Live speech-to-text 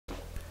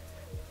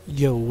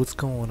Yo, what's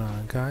going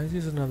on, guys?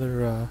 Here's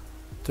another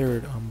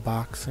third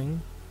unboxing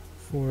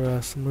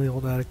for some of the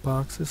old attic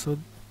boxes. So,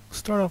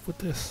 start off with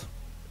this.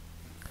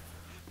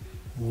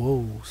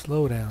 Whoa,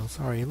 slow down.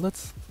 Sorry.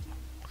 Let's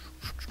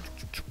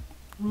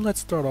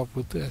start off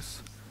with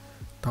this.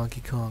 Donkey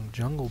Kong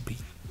Jungle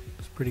Beat.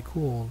 It's pretty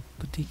cool.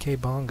 The DK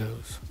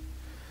bongos,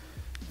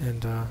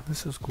 and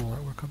this is cool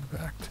artwork on the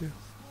back too.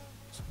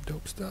 Some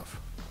dope stuff.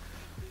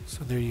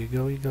 So there you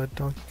go. You got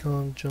Donkey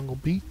Kong Jungle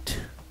Beat.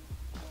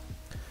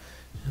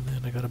 And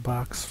then I got a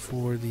box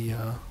for the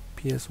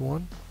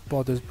PS1.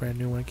 Bought this brand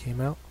new when it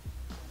came out.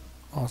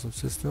 Awesome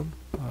system.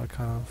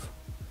 Kind of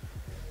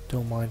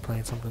don't mind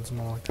playing something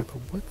small like that. But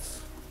what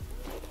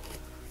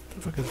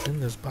the fuck is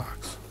in this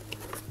box?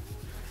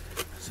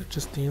 Is it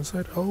just the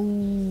inside?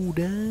 Oh,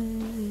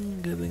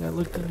 dang. Good thing I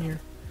looked in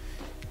here.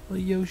 A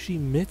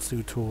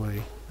Yoshimitsu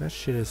toy. That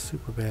shit is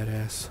super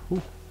badass.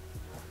 Ooh.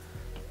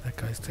 That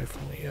guy's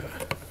definitely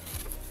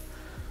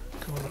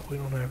going up. We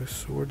don't have his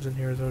swords in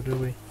here though, do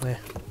we? Nah.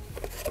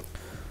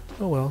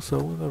 Oh well,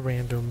 so with a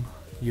random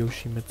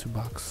Yoshimitsu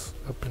box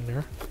up in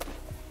there.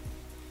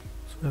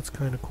 So that's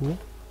kind of cool.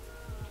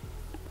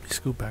 Let me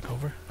scoot back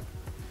over.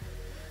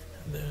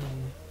 And then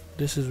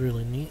this is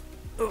really neat.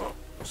 Oh,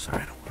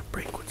 sorry, I don't want to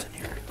break what's in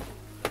here.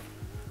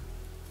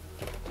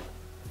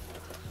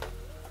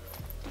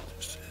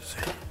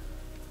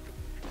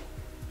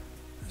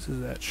 This is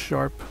that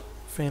Sharp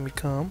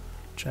Famicom,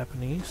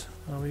 Japanese,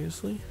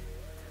 obviously.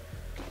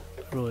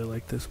 I really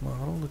like this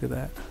model. Look at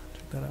that.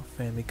 Check that out,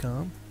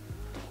 Famicom.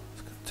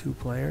 Two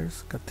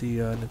players. Got the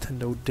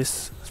Nintendo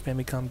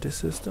Famicom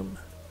Disk System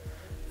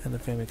and the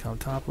Famicom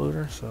top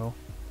loader, so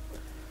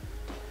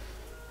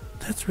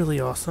that's really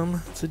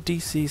awesome. It's a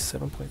DC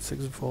 7.6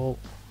 volt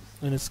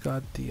and it's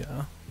got the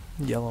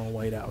yellow and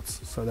white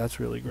outs, so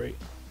that's really great.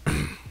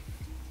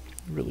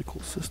 Really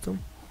cool system.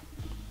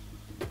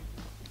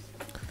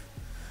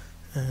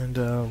 And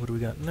what do we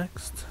got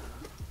next?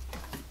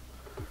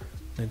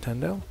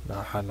 Nintendo?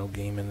 Nah, had no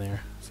game in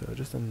there, so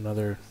just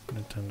another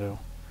Nintendo.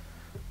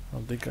 I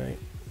don't think I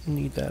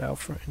need that out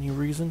for any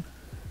reason.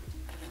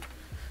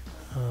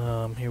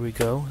 Here we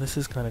go. This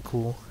is kind of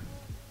cool.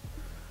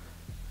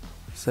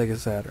 Sega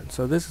Saturn.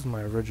 So this is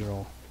my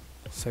original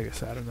Sega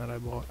Saturn that I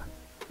bought,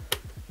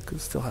 because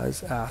it still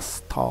has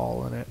Ass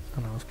Tall in it,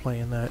 and I was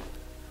playing that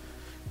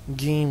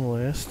game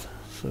list,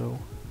 so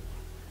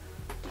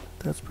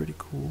that's pretty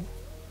cool.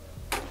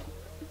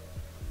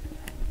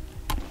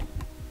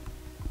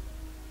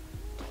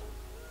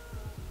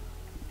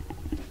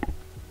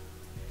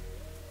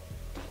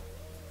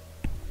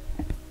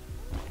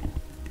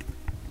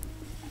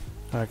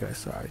 Alright guys,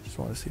 sorry, just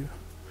want to see if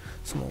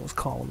someone was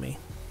calling me.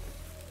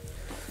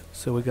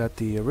 So we got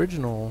the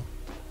original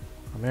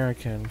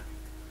American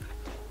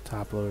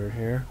top loader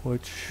here,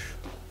 which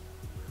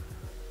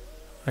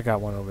I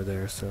got one over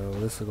there, so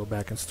this will go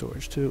back in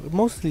storage too.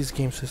 Most of these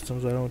game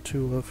systems I own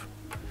two of,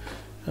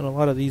 and a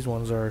lot of these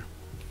ones are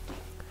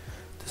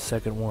the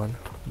second one,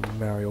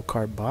 Mario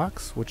Kart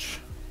box, which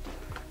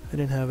I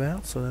didn't have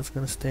out, so that's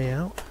going to stay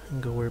out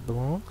and go where it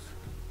belongs.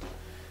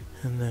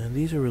 And then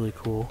these are really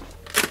cool.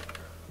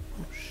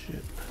 Oh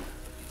shit.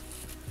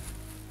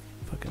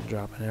 Fucking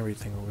dropping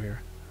everything over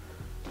here.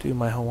 Dude,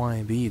 my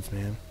Hawaiian beads,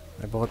 man.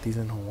 I bought these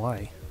in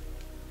Hawaii.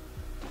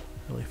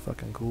 Really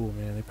fucking cool,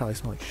 man. They probably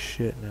smell like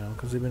shit now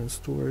because they've been in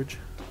storage.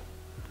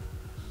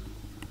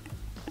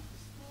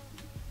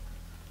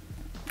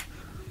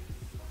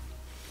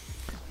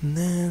 And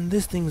then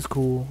this thing's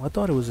cool. I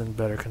thought it was in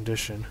better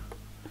condition.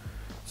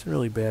 It's in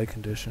really bad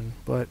condition,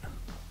 but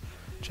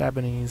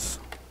Japanese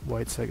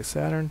white Sega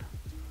Saturn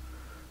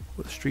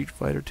with Street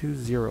Fighter 2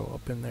 Zero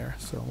up in there,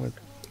 so I'm going to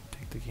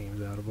take the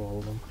games out of all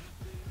of them.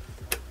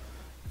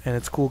 And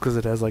it's cool because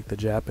it has like the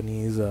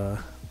Japanese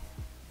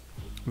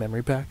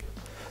memory pack,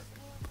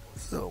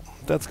 so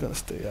that's going to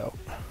stay out.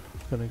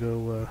 I'm going to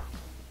go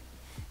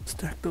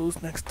stack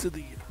those next to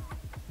the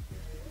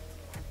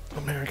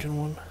American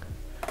one,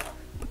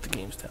 put the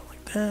games down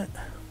like that,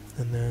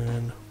 and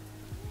then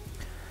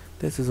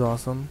this is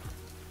awesome,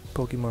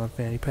 Pokemon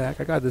Fanny Pack.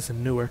 I got this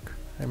in Newark.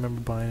 I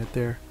remember buying it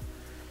there.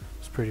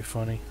 It's pretty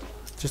funny.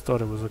 Just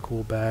thought it was a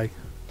cool bag.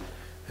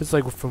 It's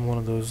like from one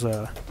of those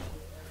like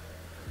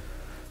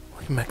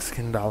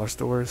Mexican dollar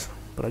stores,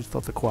 but I just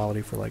thought the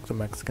quality for like the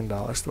Mexican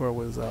dollar store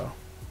was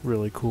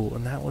really cool.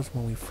 And that was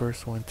when we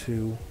first went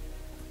to,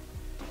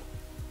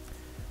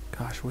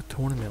 gosh, what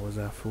tournament was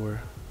that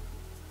for?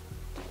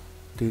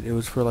 Dude, it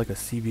was for like a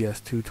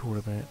CBS 2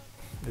 tournament.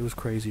 It was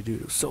crazy, dude.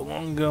 It was so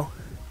long ago.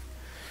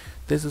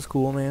 This is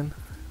cool, man.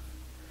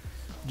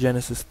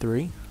 Genesis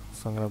 3.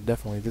 So I'm gonna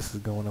definitely, this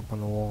is going up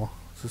on the wall.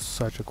 This is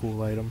such a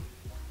cool item.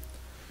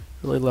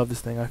 Really love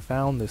this thing. I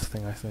found this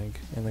thing, I think,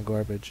 in the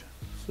garbage.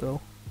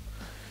 So,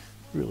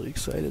 really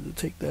excited to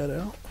take that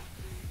out.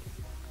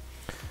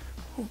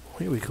 Oh,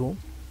 here we go.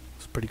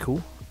 It's pretty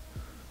cool.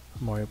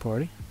 Mario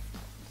Party.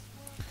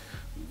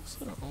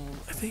 So,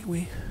 I think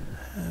we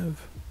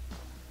have...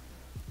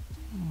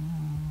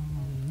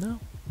 no,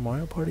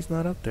 Mario Party's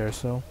not up there,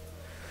 so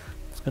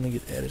It's gonna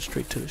get added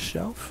straight to the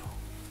shelf.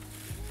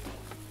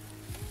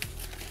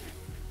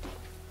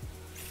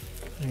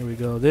 Here we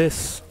go.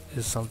 This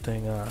is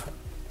something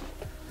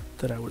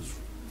that I was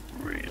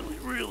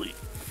really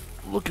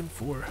looking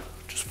for,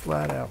 just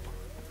flat out.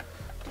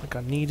 Like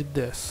I needed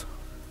this.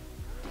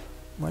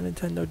 My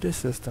Nintendo Disk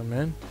System,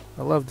 man.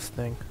 I love this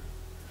thing.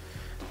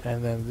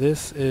 And then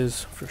this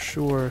is for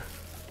sure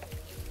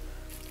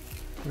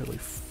really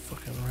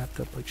fucking wrapped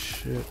up like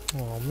shit.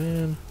 Oh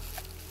man.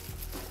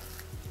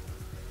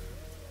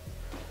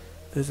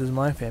 This is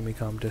my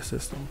Famicom Disk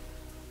System.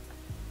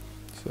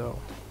 So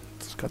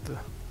it's got the,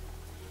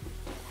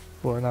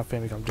 well, not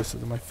Famicom Disk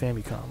System, my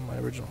Famicom, my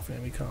original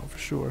Famicom for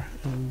sure.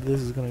 And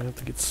this is gonna have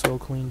to get so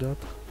cleaned up.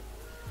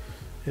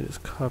 It is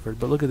covered,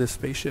 but look at this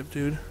spaceship,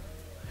 dude.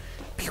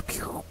 Pew,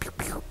 pew, pew,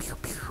 pew, pew,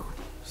 pew.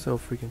 So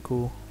freaking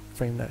cool.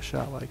 Frame that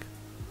shot like,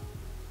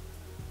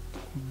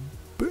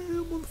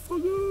 bam,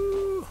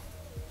 motherfucker.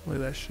 Look at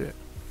that shit.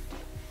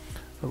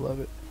 I love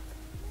it.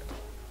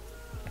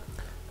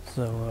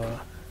 So,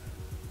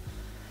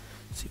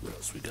 let's see what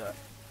else we got.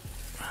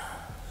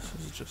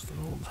 This is just an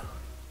old,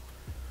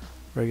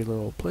 regular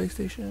old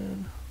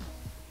PlayStation.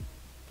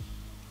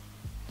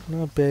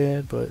 Not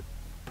bad, but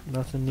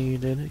nothing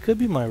needed. It could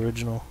be my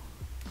original.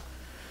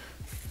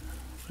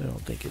 I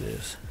don't think it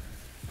is.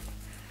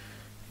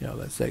 You know,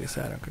 that Sega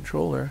Saturn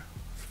controller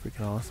is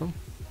freaking awesome.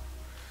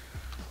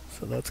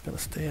 So that's gonna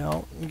stay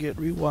out and get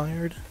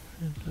rewired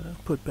and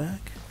put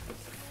back.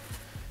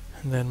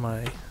 And then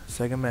my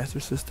Sega Master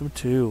System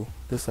 2.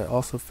 This I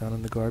also found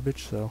in the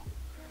garbage, so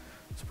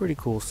it's a pretty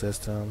cool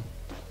system.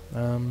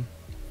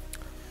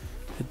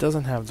 It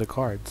doesn't have the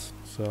cards,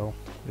 so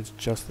it's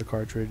just the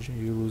cartridge.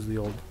 You lose the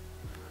old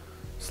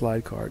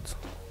slide cards.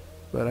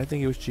 But I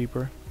think it was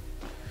cheaper.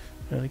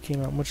 And it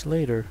came out much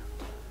later.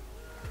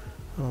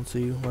 I don't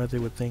see why they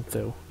would think,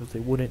 though, that they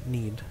wouldn't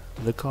need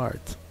the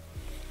cards.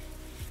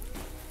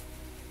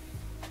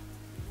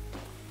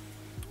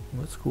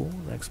 That's cool.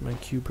 An X-Men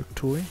Kubrick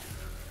toy.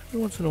 Every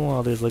once in a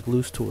while there's like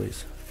loose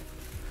toys,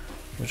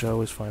 which I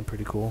always find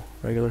pretty cool.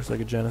 Regular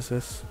Sega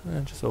Genesis.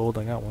 Just old.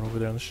 I got one over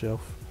there on the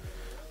shelf.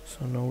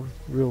 So no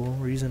real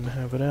reason to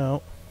have it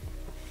out.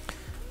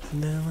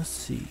 And then let's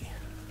see.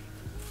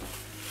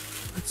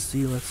 Let's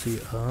see.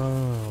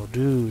 Oh,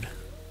 dude.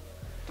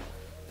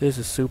 This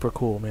is super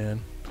cool,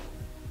 man.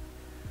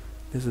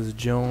 This is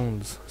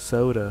Jones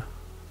Soda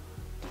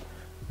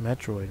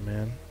Metroid,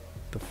 man.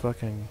 The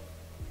fucking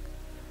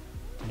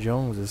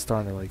Jones is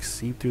starting to like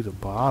seep through the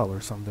bottle or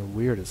something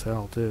weird as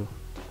hell too.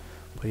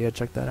 But yeah,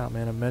 check that out,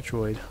 man. A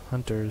Metroid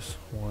Hunters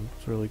one.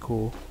 It's really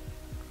cool.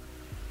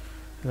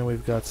 And then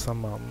we've got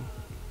some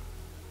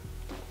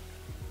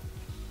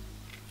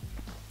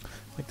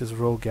like this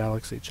Rogue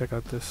Galaxy. Check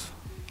out this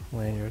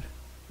lanyard.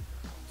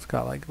 It's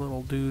got like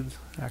little dudes,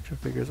 action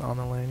figures on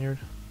the lanyard.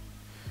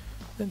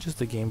 And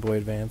just a Game Boy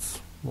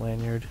Advance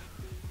lanyard.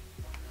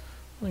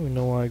 I don't even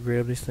know why I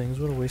grabbed these things.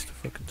 What a waste of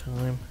fucking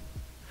time.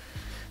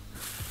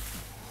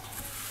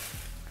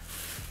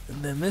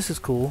 And then this is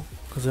cool,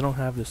 because I don't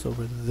have this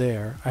over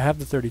there. I have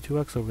the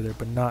 32X over there,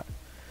 but not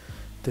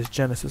this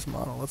Genesis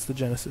model. That's the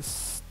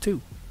Genesis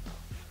 2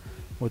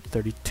 with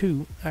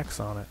 32X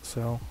on it.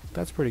 So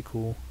that's pretty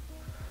cool.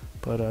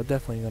 But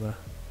definitely gonna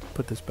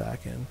put this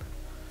back in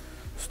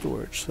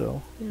storage.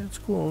 So yeah, it's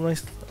cool.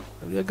 Nice.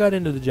 I got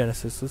into the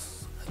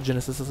Genesis.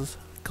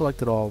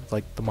 Collected all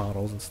like the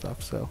models and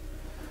stuff. So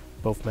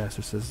both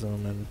Master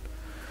System and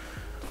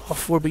all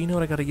four. But you know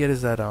what I gotta get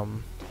is that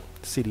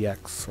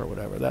CDX or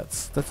whatever.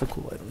 That's a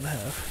cool item to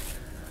have.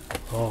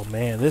 Oh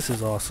man, this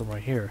is awesome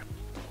right here.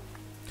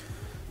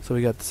 So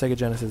we got the Sega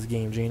Genesis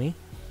Game Genie,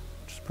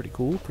 which is pretty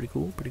cool.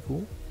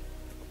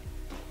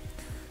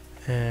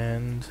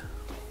 And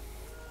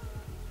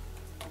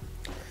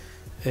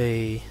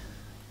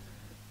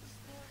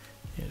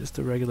just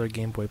a regular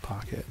Game Boy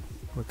Pocket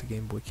with the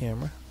Game Boy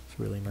camera. It's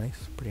really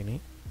nice, pretty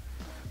neat.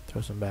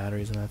 Throw some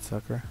batteries in that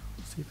sucker.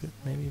 See if it,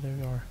 maybe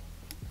there are.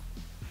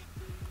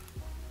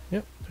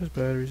 Yep, there's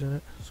batteries in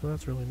it, so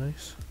that's really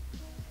nice.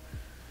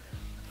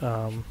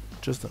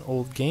 Just an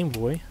old Game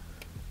Boy,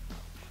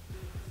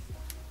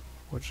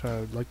 which I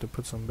would like to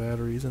put some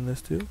batteries in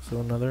this too. So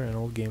an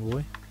old Game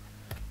Boy.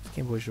 This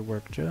Game Boy should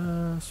work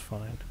just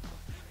fine.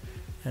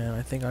 And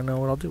I think I know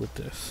what I'll do with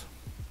this.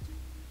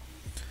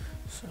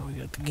 So we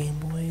got the Game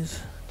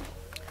Boys.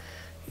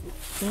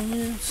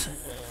 And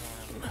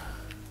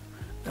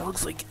that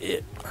looks like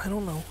it. I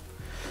don't know.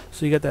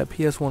 So you got that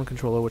PS1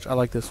 controller, which I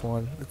like this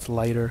one. It's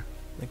lighter,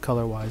 like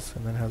color-wise,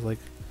 and then has like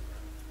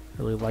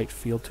really light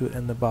feel to it.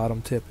 And the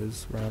bottom tip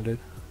is rounded,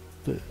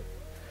 the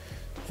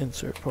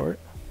insert part.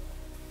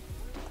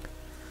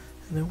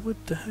 And then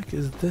what the heck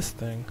is this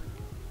thing?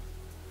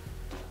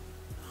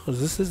 Oh,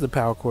 this is the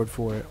power cord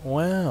for it.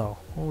 Wow,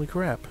 holy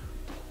crap!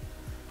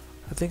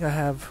 I think I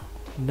have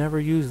never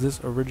used this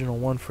original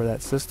one for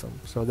that system,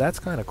 so that's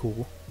kind of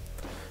cool.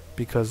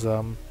 Because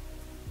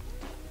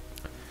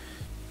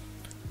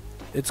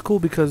it's cool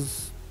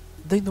because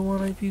I think the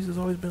one I've used has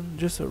always been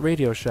just a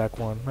Radio Shack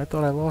one. I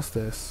thought I lost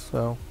this,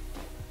 so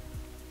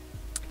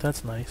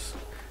that's nice.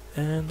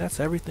 And that's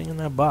everything in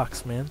that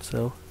box, man.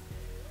 So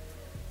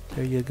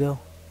there you go.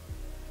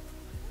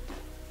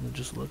 Let me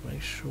just look,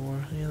 make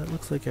sure. Yeah, that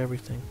looks like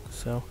everything.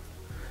 So,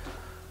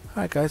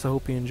 alright guys, I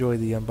hope you enjoy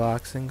the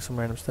unboxing, some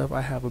random stuff.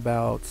 I have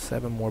about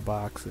 7 more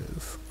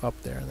boxes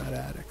up there in that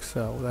attic,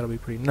 so that'll be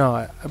pretty...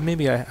 No,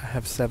 maybe I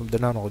have 7, they're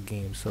not all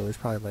games, so there's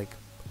probably like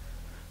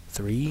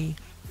 3,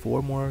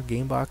 4 more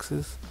game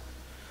boxes.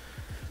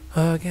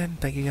 Again,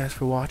 thank you guys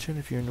for watching.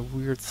 If you're into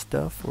weird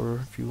stuff, or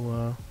if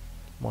you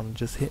want to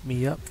just hit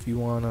me up, if you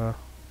want a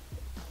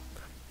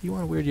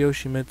weird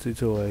Yoshimitsu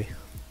toy,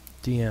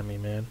 DM me,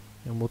 man,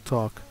 and we'll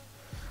talk.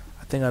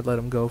 I think I'd let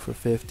him go for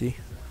 50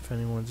 if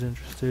anyone's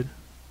interested.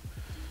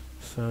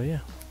 So yeah.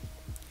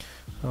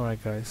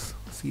 Alright guys,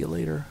 see you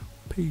later.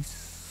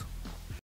 Peace.